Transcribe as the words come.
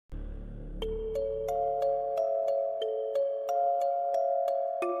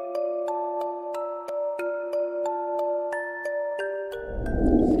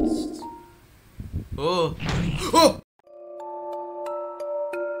Oh!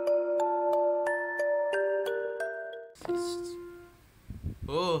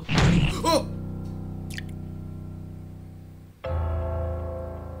 Oh! Oh!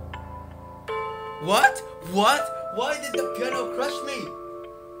 What? What? Why did the piano crush me?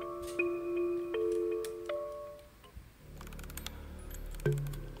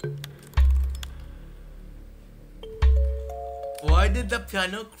 Why did the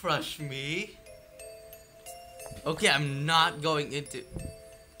piano crush me? Okay, I'm not going into...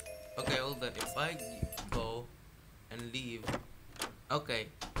 Okay, hold on. If I go and leave... Okay.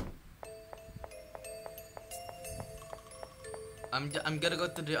 I'm gonna go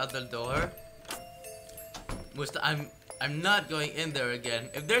to the other door. I'm not going in there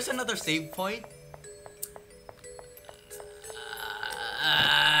again. If there's another save point...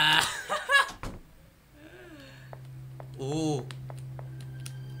 Oh.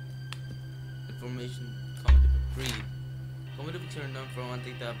 Information comedy free. Comedy turned on for one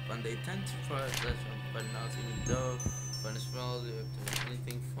thing that and they tend to try but not even though fun as well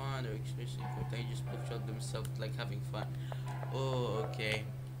anything fun or experiencing contagious book show themselves like having fun. Oh, okay.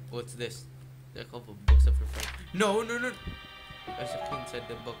 What's this? There are a couple of books up for fun. No. There's a key inside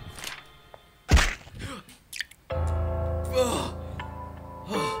the book.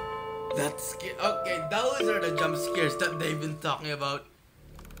 That's scary. Okay, those are the jump scares that they've been talking about.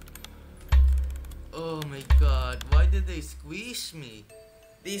 Oh my god, why did they squeeze me?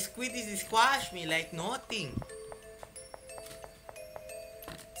 They squash me like nothing.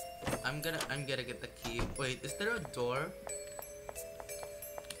 I'm gonna get the key. Wait, is there a door?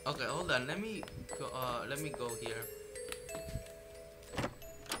 Okay, hold on. Let me go here.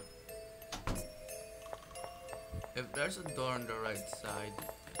 If there's a door on the right side.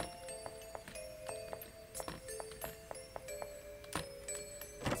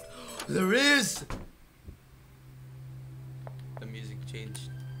 There is! The music changed.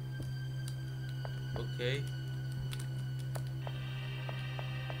 Okay.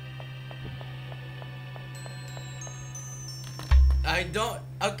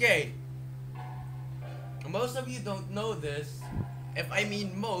 Okay. Most of you don't know this. If I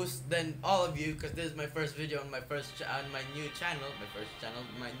mean most, then all of you, because this is my first video on my new channel.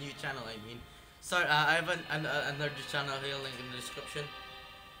 I mean. Sorry, I have another channel here, link in the description.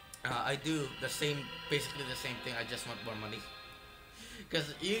 I do basically the same thing. I just want more money,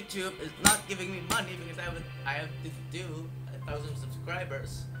 because YouTube is not giving me money because I have to do 1,000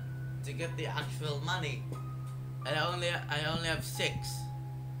 subscribers to get the actual money, and I only have 6.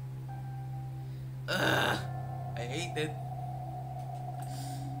 I hate it.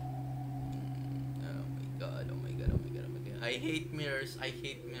 Oh my god! I hate mirrors. I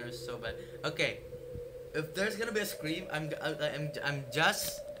hate mirrors so bad. Okay, if there's gonna be a scream, I'm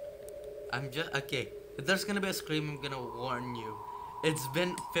just okay. If there's gonna be a scream, I'm gonna warn you. It's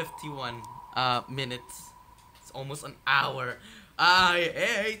been 51 minutes. It's almost an hour. I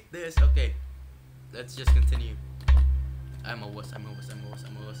hate this. Okay, let's just continue. I'm a wuss.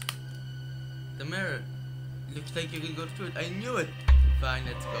 The mirror. Looks like you can go through it. I knew it. Fine,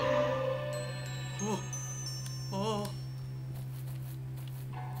 let's go. Oh,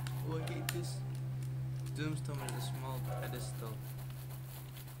 I hate this. Doomstone is a small pedestal.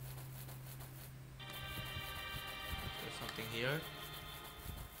 There's something here.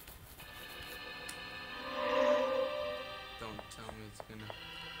 Don't tell me it's gonna...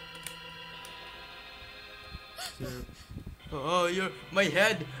 Oh, my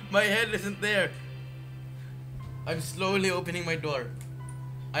head isn't there. I'm slowly opening my door.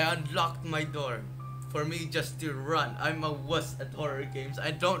 I unlocked my door for me just to run. I'm a wuss at horror games.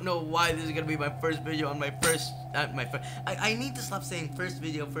 I don't know why this is gonna be my first video on my first. I need to stop saying first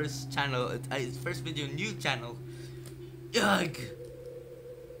video, first channel. First video, new channel. Ugh.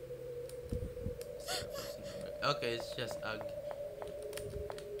 Okay, it's just ugh.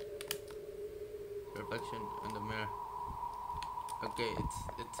 Reflection in the mirror. Okay,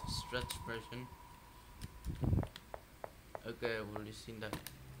 it's a stretch version. Okay, I've already seen that.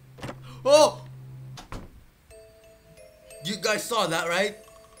 Oh! You guys saw that, right?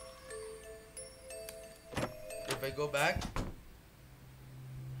 If I go back,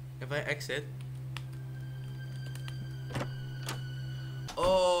 if I exit.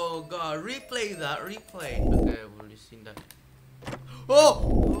 Oh god, replay that, replay. Okay, I've already seen that. Oh!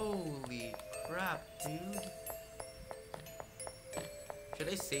 Holy crap, dude. Should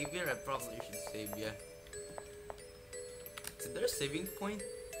I save here? I probably should save, yeah. Is there a saving point?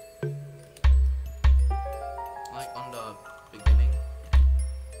 Like on the beginning?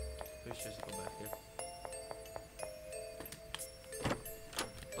 We should just go back here.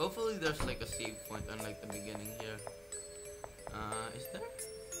 Hopefully there's like a save point on like the beginning here. Is there?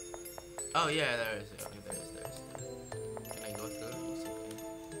 Oh yeah, there is. Okay, there is. Can I go through? Yes, okay.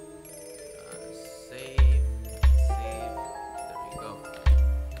 Save. There we go.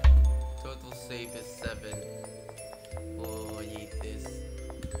 Total save is 7. Oh, I hate this.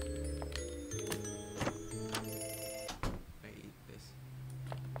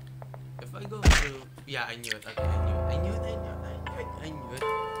 If I go through, yeah, I knew it. Okay, I knew it.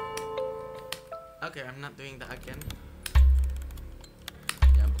 Okay, I'm not doing that again.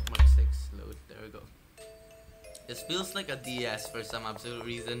 Yeah, bookmark 6, load. There we go. This feels like a DS for some absolute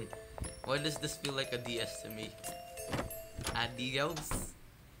reason. Why does this feel like a DS to me? Adios.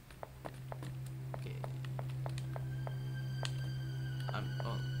 Okay. Oh.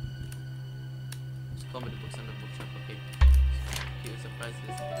 There's comedy books on the bookshop. Okay. Cute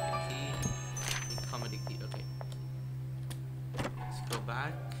surprises. Key. Comedy key. Okay. Let's go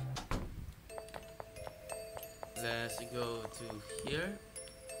back. Let's go to here.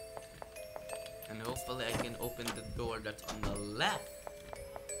 And hopefully I can open the door that's on the left.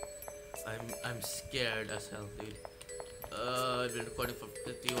 I'm scared as hell, dude. I've been recording for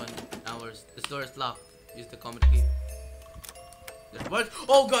 51 hours. This door is locked. Use the comedy key. It worked.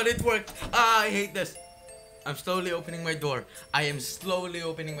 Oh god, it worked. I hate this. I'm slowly opening my door. I am slowly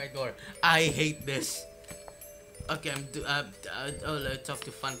opening my door. I hate this. Okay, let's talk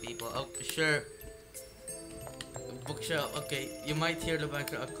to fun people. Okay, sure. Bookshelf. Okay, you might hear the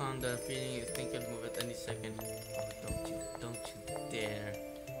background account. The feeling you think you'll move at any second. Oh, don't you dare.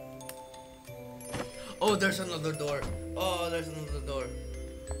 Oh, there's another door. Oh, there's another door.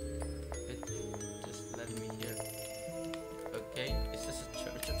 Just let me hear. Okay, is this a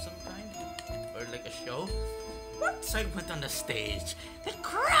church of some kind? Or like a show? Once I went on the stage, the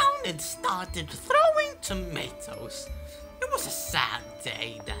crowd had started throwing tomatoes. It was a sad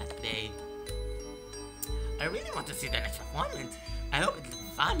day that day. I really want to see the next performance. I hope it's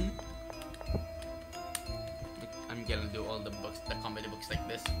fun. I'm gonna do all the books, the comedy books like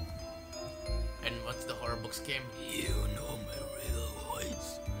this. And what's the horror books game? You know my real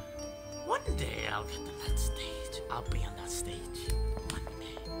voice. One day I'll get to that stage. I'll be on that stage. One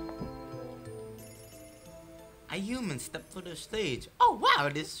day. A human stepped to the stage. Oh wow,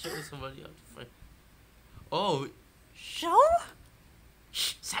 this show is already up for. Oh, show?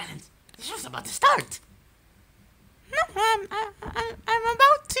 Shh, silence. The show's about to start. No, I'm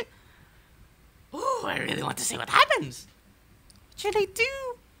about to. Oh, I really want to see what happens. What should I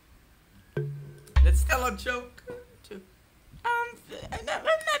do? Let's tell a joke. I'm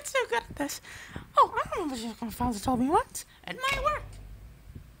not so good at this. Oh, I don't know what you're gonna find told me once. It might work.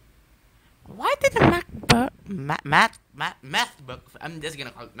 Why did the math book? I'm just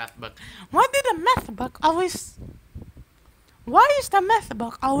gonna call it math book. Why did the math book always? Why is the math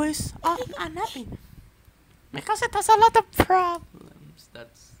book always unhappy? Because it has a lot of problems.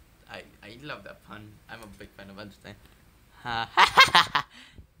 That's I love that pun. I'm a big fan of Einstein.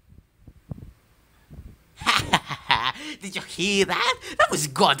 Did you hear that? That was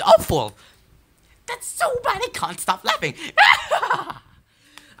god awful. That's so bad I can't stop laughing.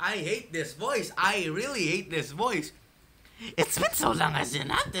 I hate this voice. I really hate this voice. It's been so long as you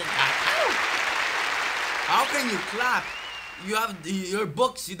not did that. How can you clap? You have your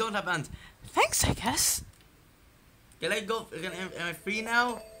books. You don't have hands. Thanks, I guess. Can I go? Am I free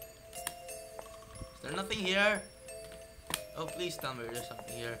now? Is there nothing here? Oh, please tell me there's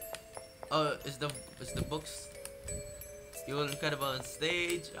something here. Oh, is the books? You were incredible on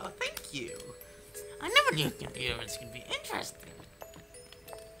stage. Oh, thank you. I never knew humans could be interesting.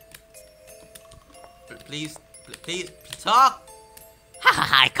 Please talk.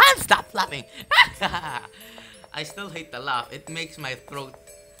 I can't stop laughing. I still hate the laugh. It makes my throat.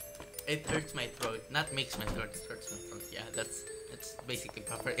 It hurts my throat. Not makes my throat. It hurts my throat. Yeah, that's basically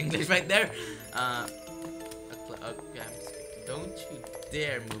proper English right there. Okay, don't you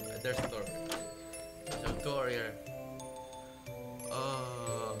dare move. There's a door. There's a door here.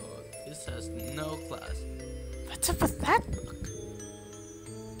 Oh, this has no class. What's up with that book?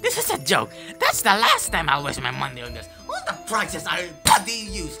 This is a joke. That's the last time I'll waste my money on this. All the prices are bloody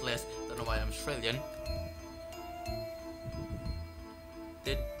useless. Don't know why I'm Australian.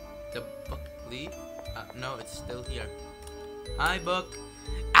 Did the book leave? No, it's still here. Hi, book.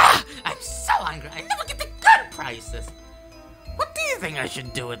 Ah! I'm so angry. I never get the good prices. What do you think I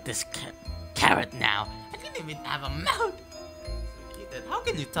should do with this carrot now? I didn't even have a mouth. How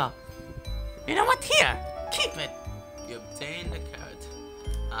can you talk? You know what? Here, keep it. You obtain the carrot.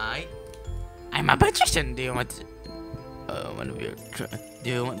 I'm a magician. Do you want to? One of your. Do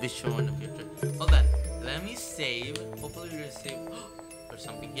you want to show one of your? Hold on. Let me save. Hopefully you save. or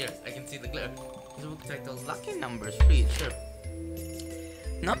something. Here, I can see the glare. This book titled Lucky Numbers. Read, sure.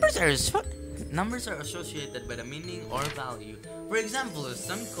 Numbers are associated by the meaning or value. For example, in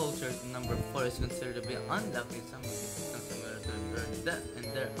some cultures, the number 4 is considered to be unlucky. Some similar to death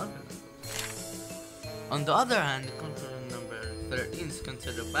and their other numbers. On the other hand, the contrary number 13 is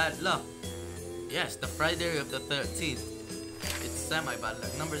considered bad luck. Yes, the Friday of the 13th. It's semi-bad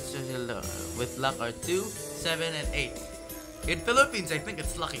luck. Numbers associated with luck are 2, 7, and 8. In Philippines, I think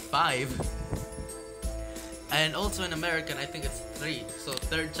it's lucky 5. And also in American, I think it's 3. So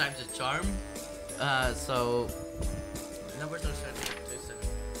third time's a charm. So numbers are starting at 2, 7.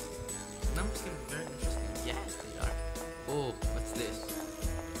 Numbers can be very interesting. Yes, they are. Oh, what's this?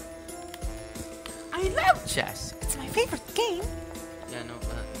 I love chess. It's my favorite game. Yeah, no,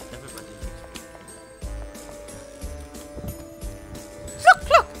 everybody likes.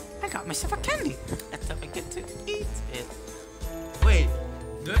 Look! I got myself a candy. Let's have a get to eat it. Wait,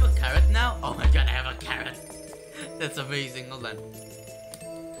 do I have a carrot now? Oh my god, I have a carrot. That's amazing. Hold on.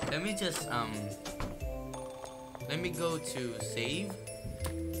 Let me just let me go to save.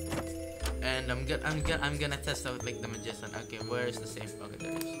 And I'm gonna test out like the magician. Okay, where is the save? Okay,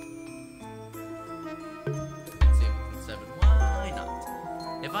 there it is. Save in 7. Why not?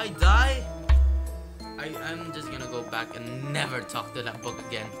 If I die, I'm just gonna go back and never talk to that book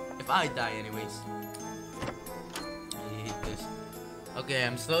again. If I die anyways. I hate this. Okay,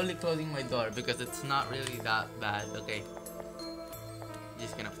 I'm slowly closing my door because it's not really that bad. Okay.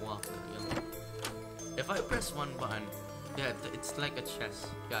 Just gonna walk. If I press one button, yeah, it's like a chess.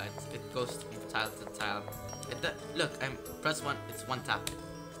 Yeah, it goes from tile to tile. Look, I'm press one. It's one tap.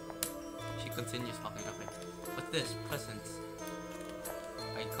 She continues walking. Okay. What's this? Presents.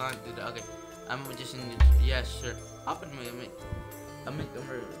 I can't do that. Okay. I'm a magician. Yeah, sure. I'll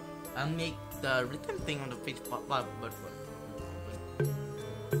make the written thing on the page pop up. But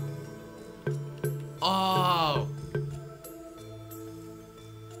oh.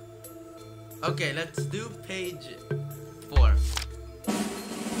 Okay, let's do page 4. It's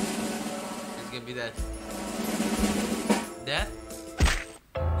gonna be that. Death?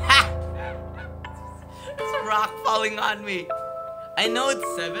 Ha! It's a rock falling on me. I know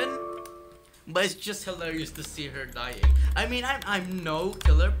it's 7, but it's just hilarious to see her dying. I mean, I'm no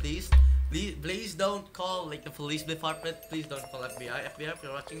killer. Please don't call like the police department. Please don't call FBI. FBI, if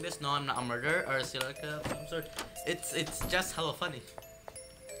you're watching this, no, I'm not a murderer or a serial killer of some sort. It's just hella funny.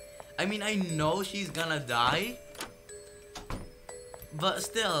 I mean, I know she's gonna die, but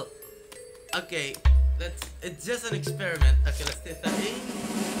still, okay, it's just an experiment. Okay, let's do 30.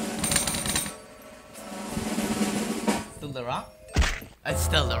 Still the rock? It's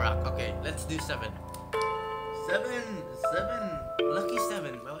still the rock. Okay, let's do 7. 7, lucky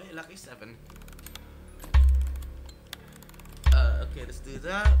 7, boy, lucky 7. Okay, let's do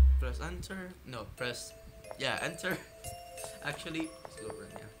that. Press enter. No, press, yeah, enter. Actually, let's go run,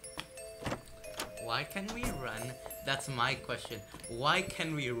 yeah. Why can we run? That's my question. Why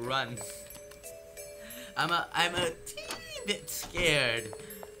can we run? I'm a teeny bit scared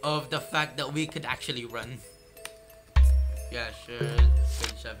of the fact that we could actually run. Yeah, sure.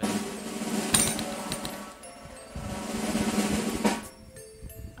 Page 7.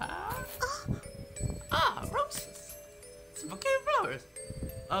 Roses. It's a bouquet of flowers.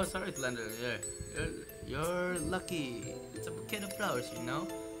 Oh, sorry, Slender. Yeah, you're lucky. It's a bouquet of flowers, you know.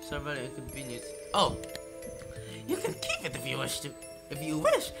 Sorry about the inconvenience. Oh, you can keep it if you wish to. If you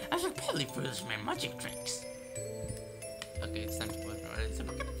wish, I shall gladly produce my magic tricks. Okay, it's time to put it. It's a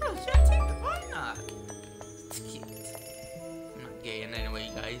bouquet of flowers. Yeah, take it. Why not? It's cute. I'm not gay in any way,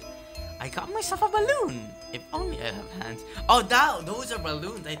 guys. I got myself a balloon. If only I have hands. Oh, those are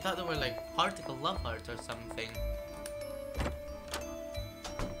balloons. I thought they were like particle love hearts or something.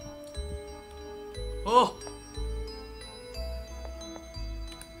 Oh.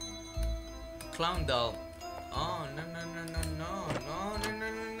 Clown doll. Oh no.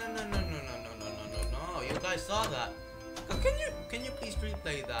 You guys saw that. Can you please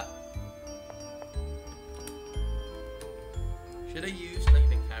replay that? Should I use like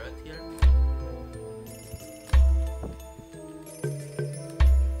the carrot here?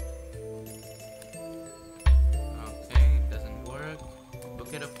 Okay, it doesn't work.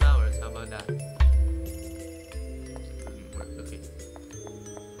 Bouquet of flowers, how about that? Doesn't work, okay.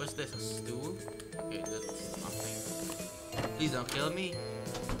 What's this, a stool? Okay, that's nothing. Please don't kill me.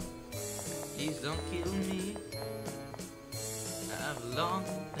 Please don't kill me. I've long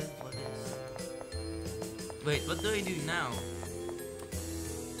lived for this. Wait, what do I do now?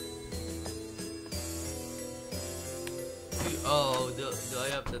 Oh, do I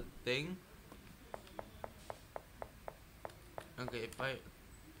have the thing? Okay, if I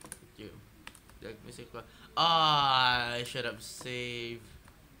you like music. Ah, I should have saved.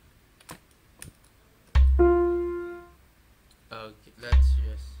 Okay, let's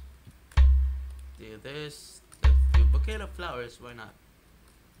just do this. Let's do bouquet of flowers. Why not?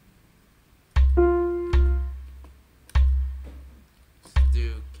 Let's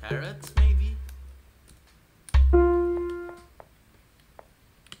do carrots, maybe.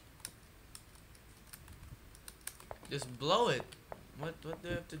 Just blow it. What do I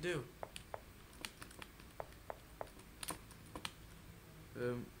have to do?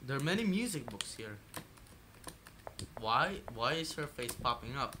 There are many music books here. Why is her face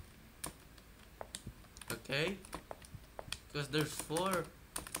popping up? Okay. Because there's 4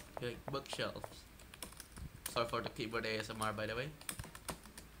 like bookshelves. Sorry for the keyboard ASMR, by the way.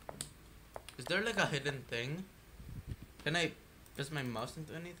 Is there like a hidden thing? Can I press my mouse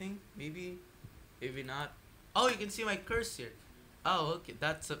into anything? Maybe not. Oh, you can see my cursor. Oh, okay.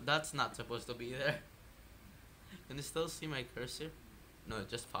 That's not supposed to be there. Can you still see my cursor? No, it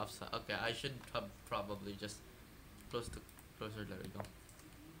just pops up. Okay, I should probably just closer. There we go.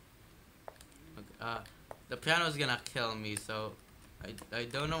 Okay. The piano's gonna kill me, so I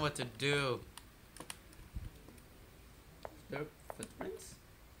don't know what to do. Is there footprints?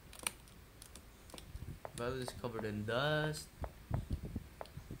 Well, is covered in dust.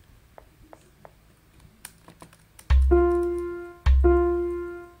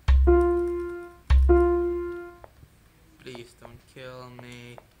 Please don't kill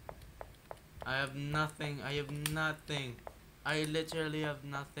me. I have nothing. I literally have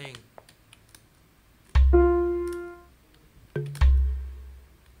nothing.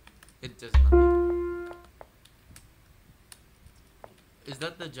 It does nothing. Is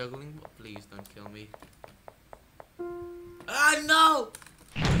that the juggling? Please don't kill me. Ah, no!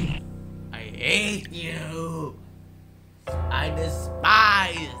 I hate you. I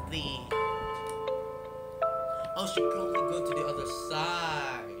despise thee. Oh, she can only go to the other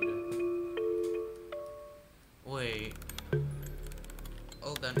side. Wait.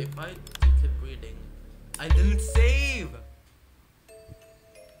 Hold on, if I keep reading. I didn't save!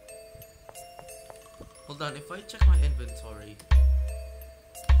 Hold on, if I check my inventory.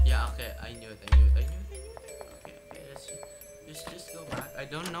 Yeah, okay, I knew it. Okay, let's just go back. I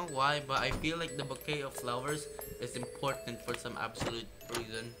don't know why, but I feel like the bouquet of flowers is important for some absolute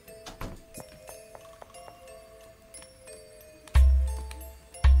reason.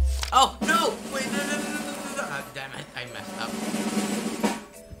 Oh no! Wait, no! Ah, damn it! I messed up.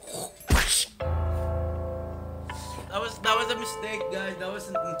 That was a mistake, guys. That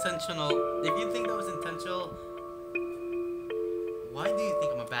wasn't intentional. If you think that was intentional, why do you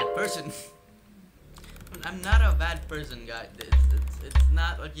think I'm a bad person? I'm not a bad person, guys. It's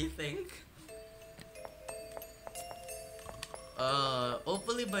not what you think.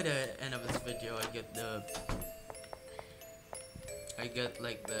 Hopefully by the end of this video, I get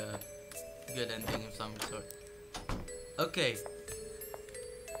like the good ending of some sort. Okay.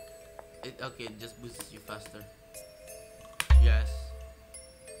 It just boosts you faster. Yes.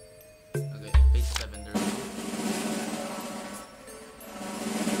 Okay, page 7 there.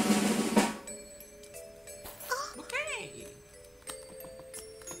 Okay.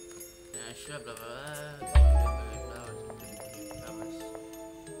 Yeah, sure, blah blah blah.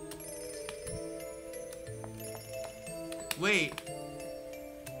 Wait.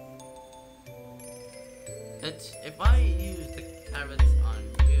 It's if I use the carrots on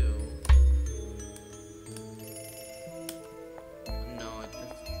you. No, it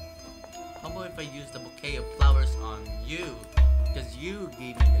doesn't. How about if I use the bouquet of flowers on you? Because you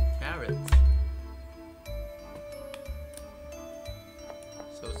gave me the carrots.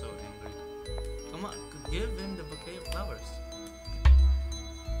 So angry. Come on, give him the bouquet of flowers.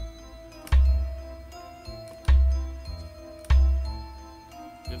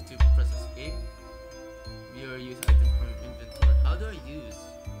 You have to press escape. Viewer use item from inventory. How do I use?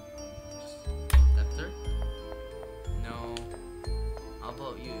 Just enter? No. How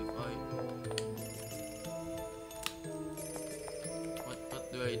about you? What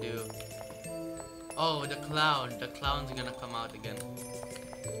do I do? Oh, the clown. The clown's gonna come out again.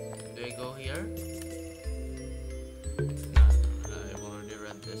 Do I go here? No, I've already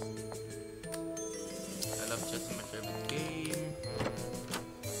read this. I love chess, my favorite game.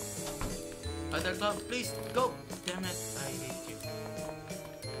 Other clown, please go! Damn it, I hate you.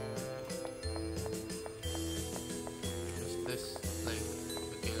 What's this? Like,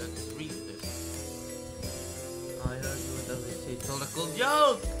 okay, let's read this. I heard you with WC told a cool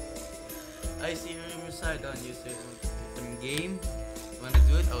joke! I see her in your side on you say some game. Wanna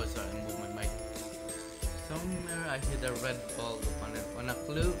do it? Oh, sorry, I moved my mic. Somewhere I hit a red bulb on it. On a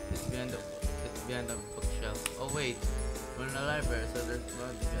clue, it's behind the bookshelf. Oh wait, we're in a library, so there's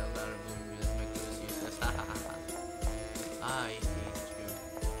going to be a lot of movies. My clue is useless. I hate you.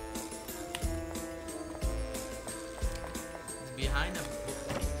 It's behind a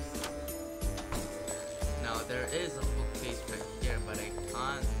bookcase. Now there is a bookcase right here, but I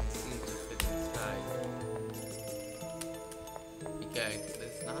can't seem to fit inside. Okay,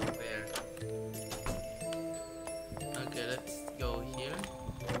 it's not there. Okay, let's go here.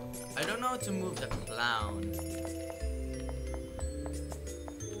 I don't know how to move the clown.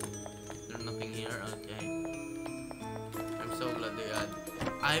 There's nothing here. Okay. I'm so glad they add.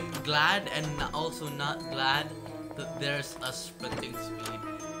 I'm glad and also not glad that there's a sprinting speed.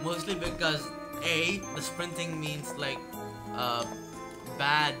 Mostly because A, the sprinting means like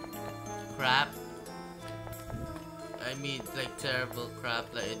bad crap. I mean like terrible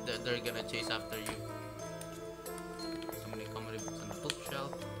crap. Like they're gonna chase after you. So many comedy books on the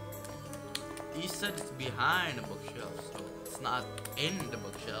bookshelf. You said it's behind the bookshelf, so it's not in the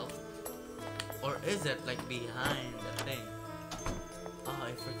bookshelf. Or is it like behind the thing? Oh,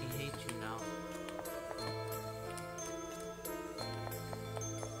 I freaking hate you now.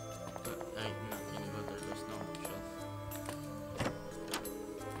 Nothing about there's no bookshelf.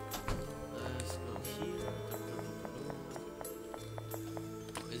 Let's go here.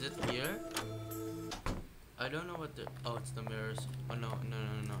 Is it here? I don't know what the. Oh, it's the mirrors. Oh no.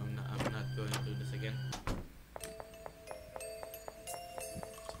 I'm not going to do this again. Just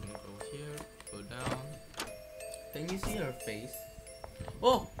gonna go here, go down. Can you see her face?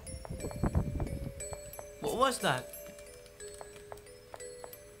 Oh! What was that?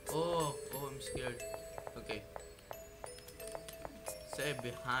 Oh, I'm scared. Okay. Say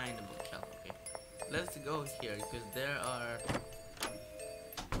behind the bookshelf. Okay. Let's go here because there are.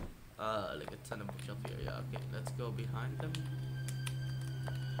 Like a ton of bookshelf here. Yeah, okay. Let's go behind them.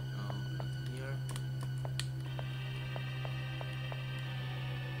 No, nothing here.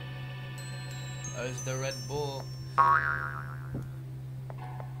 Oh, it's the Red Bull.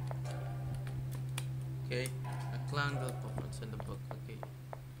 Okay. A clown will pop what's in the book. Okay.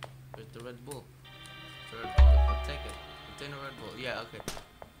 Where's the Red Bull? It's a Red Bull. I'll take it. Contain a Red Bull. Yeah, okay.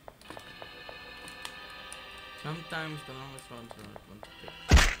 Sometimes the longest one's the right one to pick.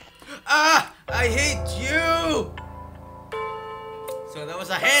 Ah! I hate you! So that was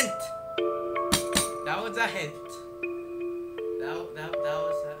a hint! That was a hint. That was a hint.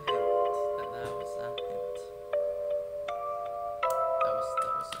 That was a hint. That was a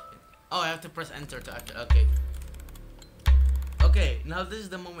hint. Oh, I have to press enter to actually. Okay. Okay, now this is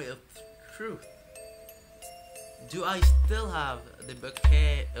the moment of truth. Do I still have the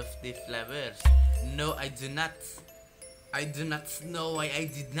bouquet of the flowers? No, I do not. I do not know why I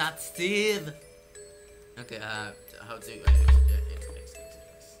did not steal. Okay, how to X.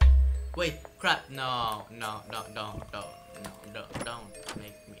 Wait, crap, no, don't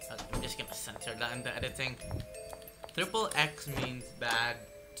make me. Okay, I'm just gonna censor that in the editing. Triple X means bad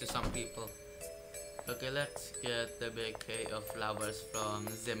to some people. Okay, let's get the bouquet of flowers from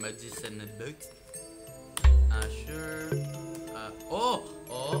the magician book. Sure. Oh,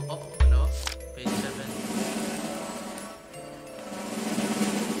 no. Page 7.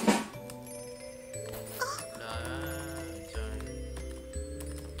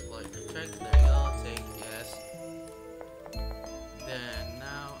 There you go, take yes. Then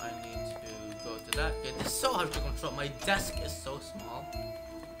now I need to go to that. Okay, this is so hard to control. My desk is so small.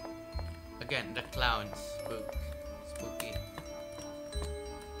 Again, the clowns. Spooky.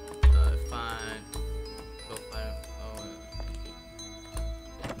 Fine. Go find. Oh,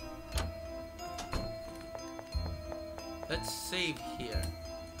 okay. Let's save here.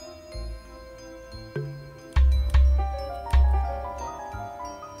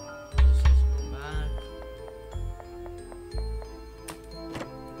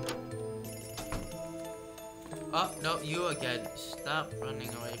 Oh, no, you again. Stop running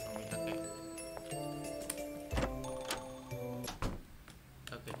away from me. Okay.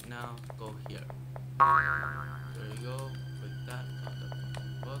 Okay, now go here. There you go. Click that on the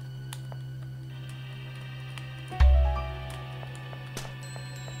book.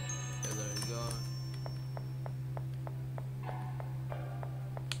 Okay, there you go.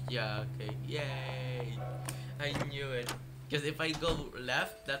 Yeah, okay. Yay! I knew it. Because if I go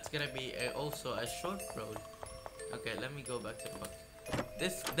left, that's gonna be also a short road. Okay, let me go back to the book.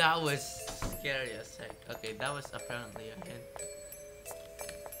 That was scary as heck. Okay, that was apparently a hint.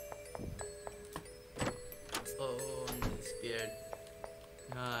 Oh, I'm really scared.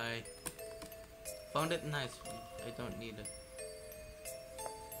 I found it nice. I don't need it.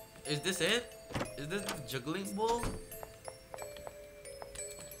 Is this it? Is this the juggling ball?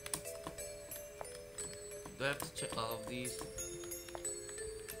 Do I have to check all of these?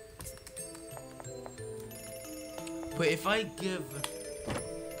 Wait, if I give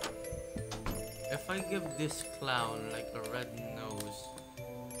this clown like a red nose,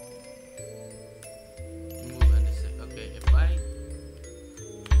 move and this. Okay, if I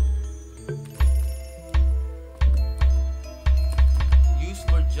use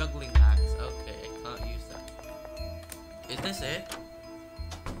for juggling axe, okay, I can't use that. Is this it?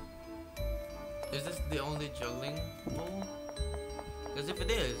 Is this the only juggling ball? Because if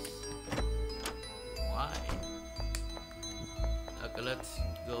it is, why? Okay, let's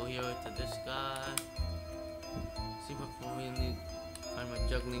go here to this guy. See what we need. Find my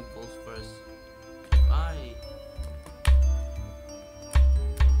juggling balls first.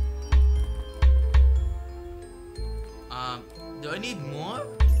 Do I need more?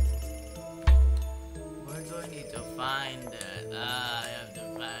 Where do I need to find it? I have to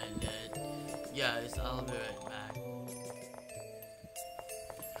find it. Yes, I'll be right back.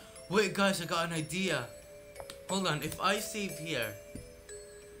 Wait, guys, I got an idea. Hold on, if I save here,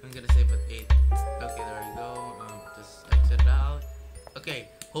 I'm gonna save at 8. Okay, there we go. Just exit out. Okay,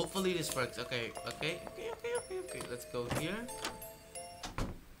 hopefully this works. Okay. Let's go here.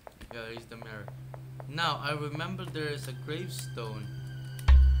 Yeah, there's the mirror. Now, I remember there is a gravestone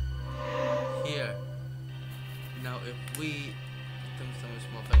here. Now, if we...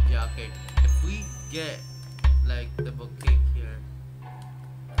 Yeah, okay. If we get, like, the bouquet here.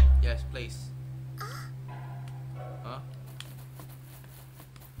 Yes, place. Huh?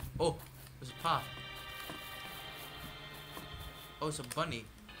 Oh, there's a path. Oh, it's a bunny.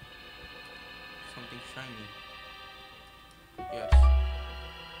 Something shiny. Yes.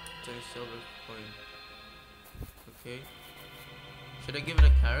 It's a silver coin. Okay. Should I give it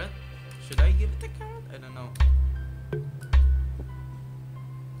a carrot? Should I give it a carrot? I don't know.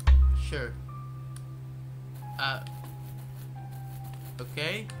 Sure.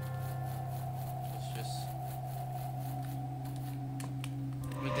 Okay. Let's just...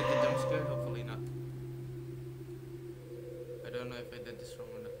 We did the jump scare? Hopefully not. I don't know if I did this wrong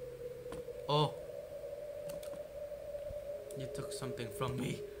or not. Oh! You took something from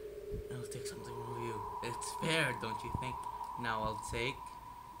me. I'll take something from you. It's fair, don't you think? Now I'll take...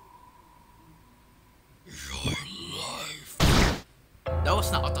 your life. That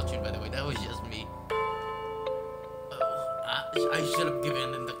was not auto-tune, by the way. That was just me. I should have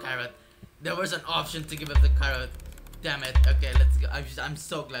given him the carrot. There was an option to give him the carrot. Damn it. Okay, let's go. I'm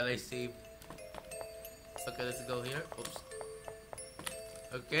so glad I saved. Okay, let's go here. Oops.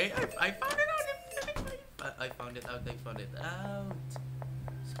 Okay, I found it out. I found it out. Let's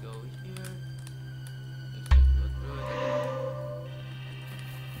go here. Let's go through it.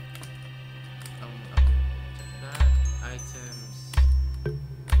 Okay, check that. Items.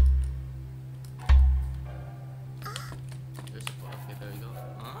 There's a okay, there we go.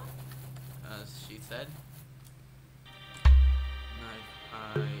 Huh? As she said.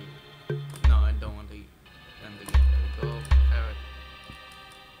 No, I don't want to eat them again. There we go. Carrot.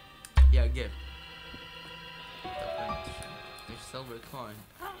 Yeah, give. There's silver coin.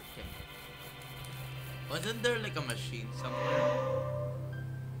 Okay. Wasn't there like a machine somewhere?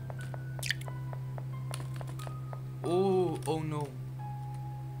 Oh no.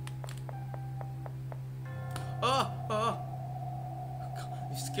 Oh!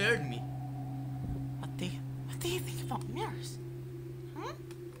 You scared me. What do you think about mirrors? Hmm?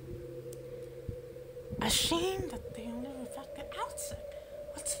 A shame that they only reflect the outside.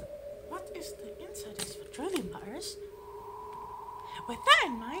 What is the inside is what truly matters. With that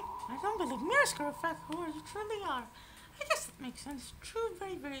in mind, I don't believe mirrors can reflect who you truly are. I guess that makes sense. True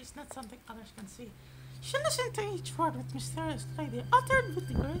bravery is not something others can see. You should listen to each word with mysterious lady, uttered with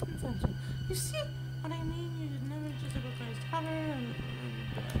the great intention. You see what I mean? You should never just look at his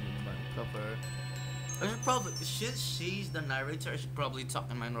cover. I should probably, since she's the narrator, I should probably talk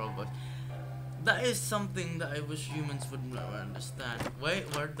in my normal voice. That is something that I wish humans would never understand. Wait,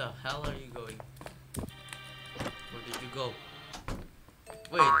 where the hell are you going? Where did you go?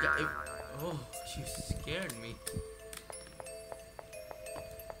 Wait, oh, you scared me.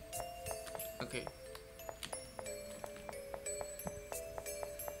 Okay.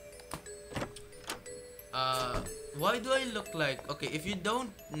 Why do I look like... Okay, if you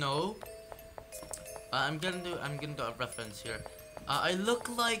don't know, I'm gonna do a reference here. I look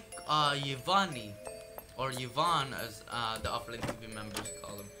like Yvonne, or Yvonne as the offline TV members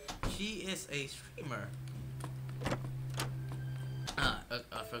call him. She is a streamer.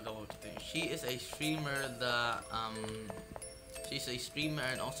 I forgot what to do. She is a streamer that She's a streamer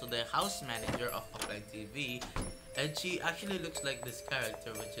and also the house manager of Offline TV, and she actually looks like this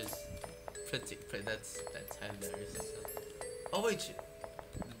character, which is pretty that's hilarious. Oh wait,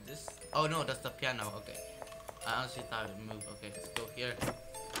 this. Oh no, that's the piano. Okay, I honestly thought it moved. Okay, let's go here.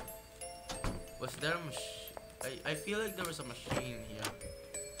 Was there a machine? I feel like there was a machine here.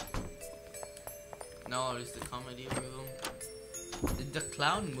 No, it's the comedy room. Did the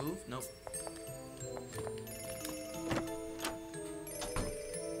clown move? Nope.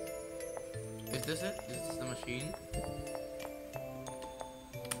 Is this it? Is this the machine?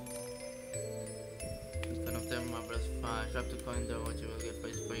 One of them marvelous fire. Drop the coin there, what you will get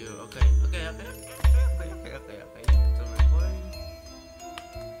prize for you. Okay. So my coin.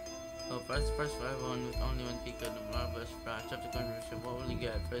 Oh, first 5-1 with only one ticket of marvelous fire. Drop the coin, what will you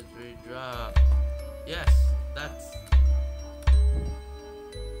get? First free drop. Yes, that's.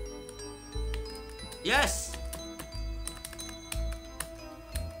 Yes!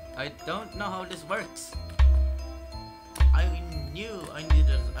 I don't know how this works. I knew I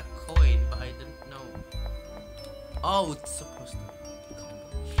needed a coin, but I didn't know. Oh, it's supposed to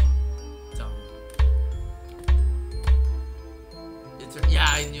come. Dumb. Yeah,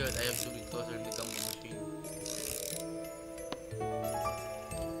 I knew it. I have to be closer to the combo machine.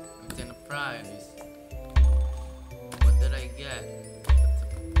 Obtain a prize. What did I get? What's a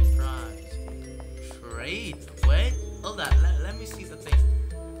prize? Trade. Wait, hold on. Let me see the thing.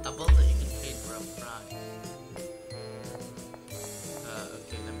 A ball that you can trade for a prize.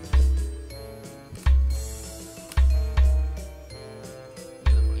 Okay, let me just.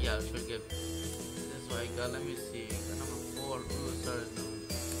 Yeah, sure give. This is what I got. Let me see. Number 4. Ooh, sorry.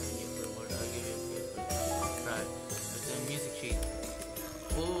 I'll give you a try. It's a music sheet.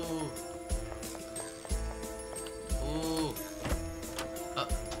 Ooh. Ooh.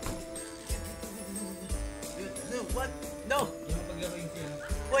 What? No.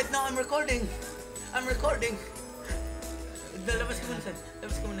 Wait, no, I'm recording. Labas ko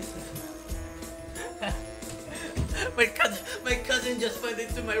muna sa. My cousin just went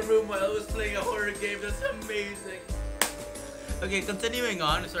into my room while I was playing a horror game. That's amazing. Okay, continuing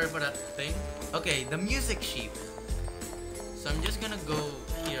on. Sorry for that thing. Okay, the music sheet. So I'm just gonna go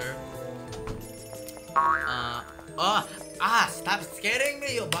here. Stop scaring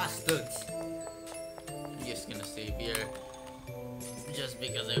me, you bastards. I'm just gonna save here. Just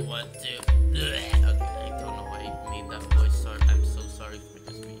because I want to. Okay, I don't know why I made that voice. Sorry, I'm so sorry for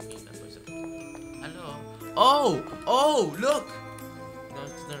just making that voice. Hello. Oh, look.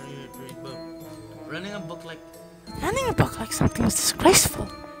 That's the read book. Running a book like something is disgraceful.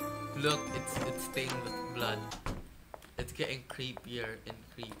 Look, it's stained with blood. It's getting creepier and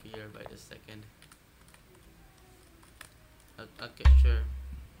creepier by the second. Okay, sure.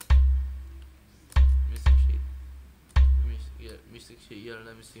 Music sheet. Music sheet. Yeah,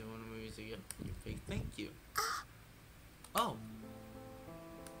 let me see one more music. Yeah, you fake. Thank you. Oh.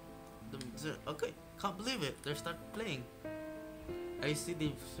 Okay, can't believe it. They start playing. I see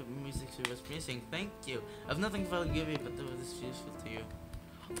the music she was missing. Thank you. I have nothing to give you, but this is useful to you.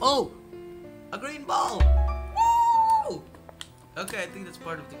 Oh, a green ball. Woo! Okay, I think that's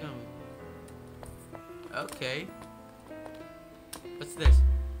part of the game. Okay. What's this?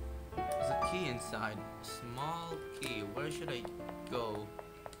 There's a key inside. A small key. Where should I go?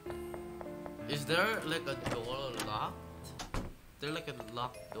 Is there like a door locked? Is there like a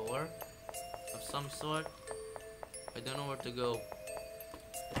locked door of some sort? I don't know where to go.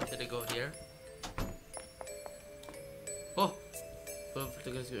 Should I go here? Oh! But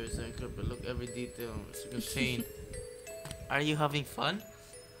look, every detail is contained. Are you having fun?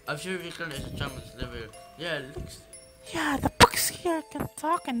 I'm sure if you can, there's a charm to deliver. Yeah, it looks. Yeah, the books here can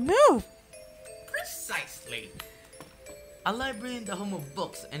talk and move. Precisely. A library in the home of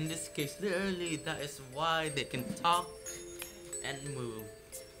books. In this case, literally, that is why they can talk and move.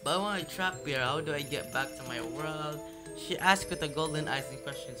 But when I trap here, how do I get back to my world? She asked with a golden eyes and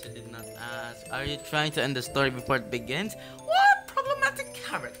questions she did not ask. Are you trying to end the story before it begins? What problematic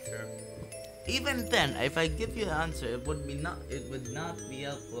character? Even then, if I give you an answer, it would not be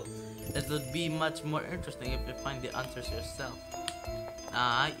helpful. It would be much more interesting if you find the answers yourself.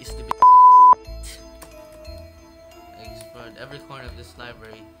 I used to be. I explored every corner of this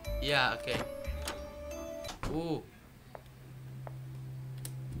library. Yeah, okay. Ooh.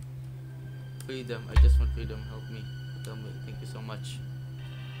 Freedom. I just want freedom. Help me. Tell me. Thank you so much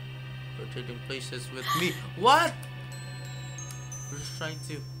for trading places with me. What? We're just trying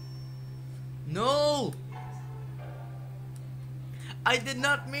to. No! I did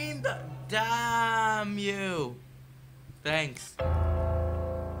not mean that. Damn you. Thanks.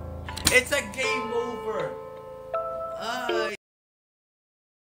 It's a game over.